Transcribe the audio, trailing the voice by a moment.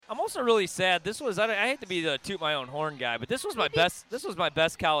also really sad. I hate to be the toot my own horn guy, but this was my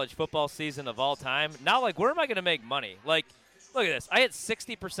best college football season of all time. Now, like, where am I going to make money? Like, look at this. I hit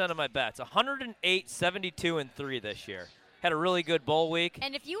 60% of my bets, 108, 72, and 3 this year. Had a really good bowl week.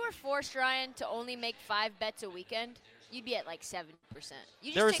 And if you were forced, Ryan, to only make 5 bets a weekend, you'd be at like 70%.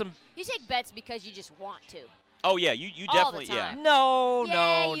 You take bets because you just want to. Oh, yeah, you definitely, yeah. No. Do.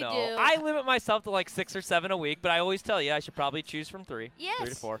 I limit myself to like 6 or 7 a week, but I always tell you I should probably choose from 3. Yes. 3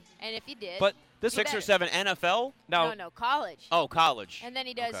 to 4. And if you did. But this 6 or 7 NFL? No, college. Oh, college. And then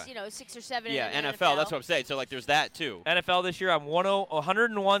he does, 6 or 7 yeah, in NFL. That's what I'm saying. So, like, there's that, too. NFL this year, I'm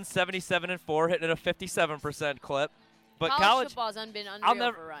 101, 77, and 4, hitting at a 57% clip. But college football's been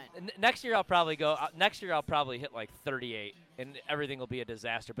unreal for Ryan. Next year I'll probably hit like 38, and everything will be a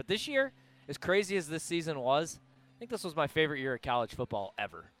disaster. But this year, as crazy as this season was, I think this was my favorite year of college football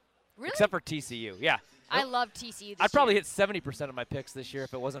ever. Really? Except for TCU, yeah. I love TCU I'd probably hit 70% of my picks this year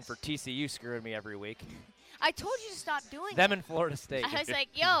if it wasn't for TCU screwing me every week. I told you to stop doing Them it. in Florida State. I was like,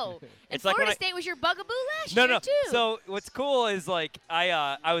 yo, It's Florida like State was your bugaboo last year, too. So what's cool is, like,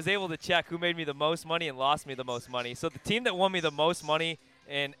 I was able to check who made me the most money and lost me the most money. So the team that won me the most money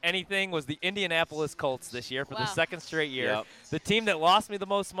in anything was the Indianapolis Colts this year for the second straight year. Yep. The team that lost me the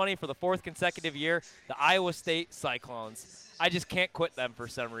most money for the 4th consecutive year, the Iowa State Cyclones. I just can't quit them for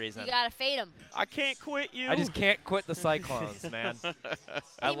some reason. You got to fade them. I can't quit you. I just can't quit the Cyclones, man.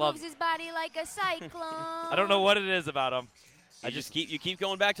 He moves his body like a cyclone. I don't know what it is about them. You keep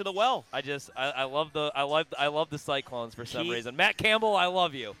going back to the well. I love the Cyclones for some reason. Matt Campbell, I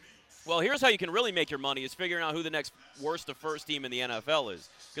love you. Well, here's how you can really make your money is figuring out who the next worst to first team in the NFL is,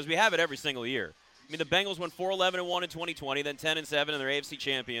 because we have it every single year. I mean, the Bengals went 4-11-1 in 2020, then 10-7 in their AFC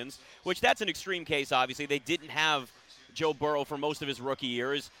champions, which that's an extreme case, obviously. They didn't have Joe Burrow for most of his rookie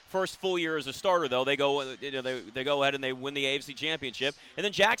year. His first full year as a starter, though, they go ahead and they win the AFC championship. And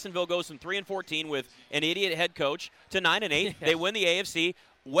then Jacksonville goes from 3-14 with an idiot head coach to 9-8. They win the AFC,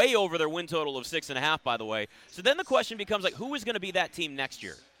 way over their win total of 6.5, by the way. So then the question becomes, like, who is going to be that team next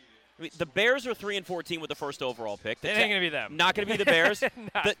year? I mean, the Bears are 3-14 with the first overall pick. It ain't gonna be them. Not gonna be the Bears.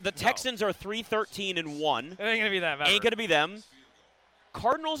 The Texans are 3-13-1. It ain't gonna be them. Ain't gonna be them.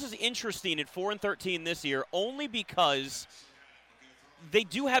 Cardinals is interesting at 4-13 this year, only because they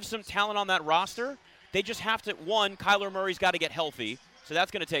do have some talent on that roster. They just have to. One, Kyler Murray's got to get healthy, so that's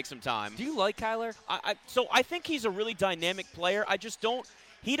going to take some time. Do you like Kyler? So I think he's a really dynamic player. I just don't.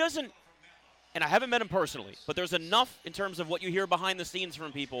 He doesn't. And I haven't met him personally, but there's enough in terms of what you hear behind the scenes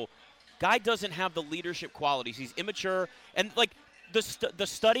from people. Guy doesn't have the leadership qualities. He's immature, and like the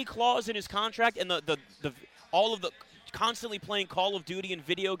study clause in his contract, and the all of the constantly playing Call of Duty and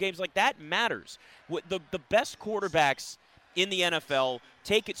video games, like that matters. The best quarterbacks in the NFL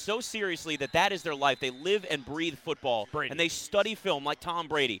take it so seriously that is their life. They live and breathe football, and they study film like Tom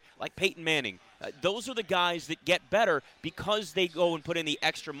Brady, like Peyton Manning. Those are the guys that get better because they go and put in the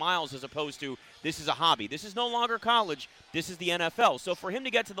extra miles as opposed to this is a hobby. This is no longer college. This is the NFL. So for him to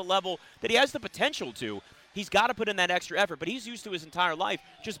get to the level that he has the potential to, he's got to put in that extra effort. But he's used to his entire life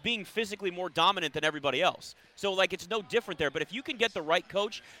just being physically more dominant than everybody else. So, like, it's no different there. But if you can get the right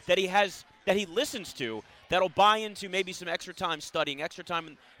coach that he listens to, that'll buy into maybe some extra time studying, extra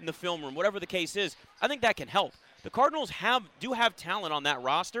time in the film room, whatever the case is, I think that can help. The Cardinals do have talent on that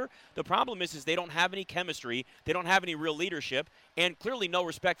roster. The problem is they don't have any chemistry. They don't have any real leadership, and clearly no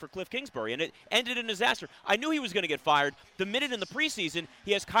respect for Cliff Kingsbury. And it ended in disaster. I knew he was going to get fired. The minute in the preseason,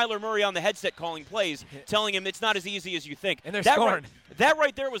 he has Kyler Murray on the headset calling plays, telling him it's not as easy as you think. And they're scoring. That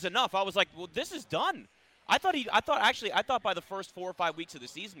right there was enough. I was like, well, this is done. I thought by the first 4 or 5 weeks of the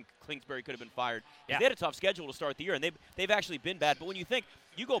season, Kingsbury could have been fired. Yeah. They had a tough schedule to start the year, and they've actually been bad. But when you think,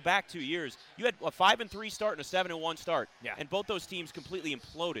 you go back 2 years, you had a 5-3 start and a 7-1 start, and both those teams completely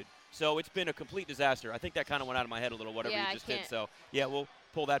imploded. So it's been a complete disaster. I think that kind of went out of my head a little, whatever you just did. So, yeah, we'll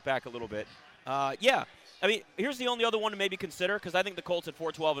pull that back a little bit. I mean, here's the only other one to maybe consider, because I think the Colts at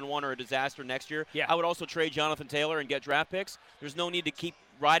 4-12-1 are a disaster next year. Yeah. I would also trade Jonathan Taylor and get draft picks. There's no need to keep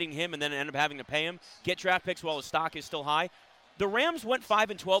riding him and then end up having to pay him. Get draft picks while his stock is still high. The Rams went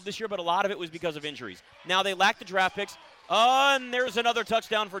 5-12 this year, but a lot of it was because of injuries. Now they lack the draft picks. And there's another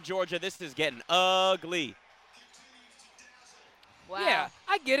touchdown for Georgia. This is getting ugly. Wow. Yeah,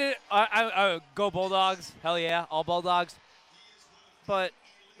 I get it. I go Bulldogs. Hell yeah, all Bulldogs. But,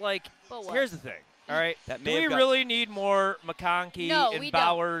 like, here's the thing. All right, do we really need more McConkey and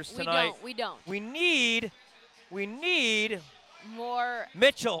Bowers tonight? We don't. We need more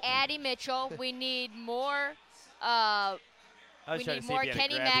Mitchell. Addie Mitchell. We need more. We need more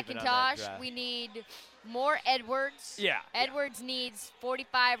Kenny McIntosh. We need more Edwards. Yeah. Edwards needs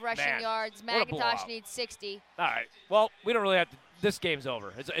 45 rushing yards. McIntosh needs 60. All right. Well, we don't really have to. this game's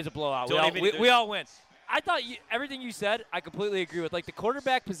over. It's a blowout. We all win. I thought everything you said, I completely agree with. Like the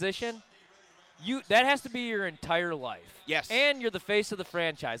quarterback position, that has to be your entire life. Yes. And you're the face of the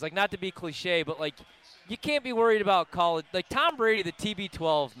franchise. Like, not to be cliche, but like you can't be worried about college. Like Tom Brady, the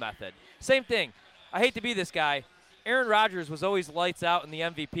TB12 method. Same thing. I hate to be this guy. Aaron Rodgers was always lights out in the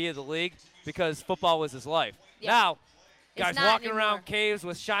MVP of the league because football was his life. Yeah. Now, guys walking around caves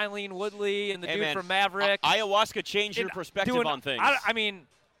with Shailene Woodley and the dude from Maverick. Ayahuasca changed your perspective on things. I mean,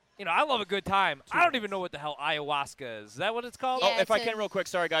 I love a good time. I don't even know what the hell ayahuasca is. Is that what it's called? Yeah, if I can real quick.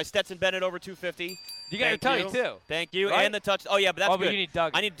 Sorry, guys. Stetson Bennett over 250. You got your tummy, too. Thank you. Right? And the touch. Oh, yeah, but that's good. But you need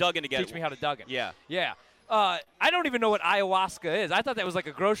Duggan. I need Duggan to get Teach me how to Duggan. Yeah. Yeah. I don't even know what ayahuasca is. I thought that was like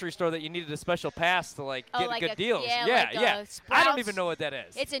a grocery store that you needed a special pass to get like good deals. Yeah. I don't even know what that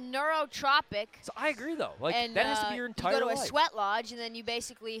is. It's a neurotropic. So I agree though. Like that has to be your entire life. You go to a sweat lodge and then you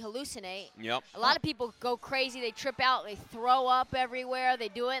basically hallucinate. Yep. A lot of people go crazy. They trip out. They throw up everywhere. They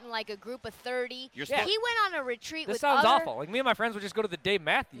do it in like a group of 30. He went on a retreat with sounds awful. Like me and my friends would just go to the Dave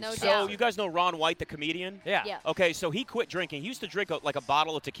Matthews. No so doubt. You guys know Ron White, the comedian? Yeah. Okay, so he quit drinking. He used to drink like a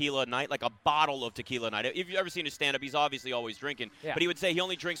bottle of tequila a night, If you've ever seen his stand-up, he's obviously always drinking. Yeah. But he would say he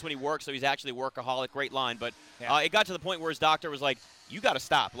only drinks when he works, so he's actually workaholic. Great line. But it got to the point where his doctor was like, you got to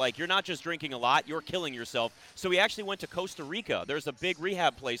stop. Like, you're not just drinking a lot, you're killing yourself. So he actually went to Costa Rica. There's a big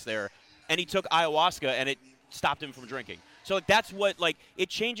rehab place there, and he took ayahuasca, and it stopped him from drinking. So that's what, it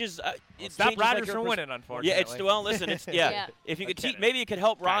changes. It stopped Rodgers from winning, unfortunately. Yeah, listen, if you could maybe it could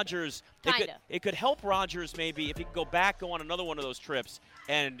help Rodgers. It could help Rodgers maybe if he could go on another one of those trips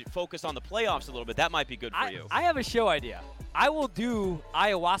and focus on the playoffs a little bit. That might be good for you. I have a show idea. I will do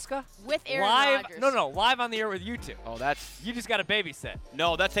ayahuasca with Aaron Rodgers. No, live on the air with you two. Oh, you just got to babysit.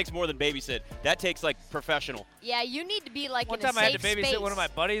 No, that takes more than babysit. That takes professional. Yeah, you need to be one in a time safe I had to babysit space. one of my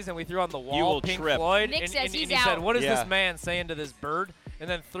buddies, and we threw on the wall You will Pink trip. Floyd, Nick says and he's he out. said, "What is this man saying to this bird?" And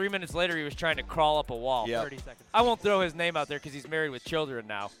then 3 minutes later, he was trying to crawl up a wall. Yep. 30 seconds. I won't throw his name out there because he's married with children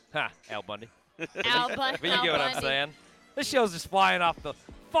now. Al Bundy. Al Bundy. But you get what I'm saying. This show's just flying off the rails.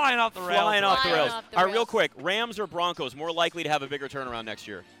 Flying off the rails. All right, real quick, Rams or Broncos more likely to have a bigger turnaround next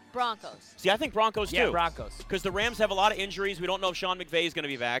year? Broncos. See, I think Broncos too. Yeah, Broncos. Because the Rams have a lot of injuries. We don't know if Sean McVay is going to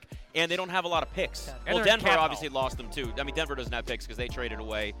be back, and they don't have a lot of picks. And well, Denver obviously lost them too. I mean, Denver doesn't have picks because they traded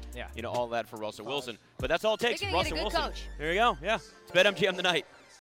away, all that for Russell Wilson. But that's all it takes. Russell Wilson. Coach. There you go. Yeah, it's BetMGM tonight.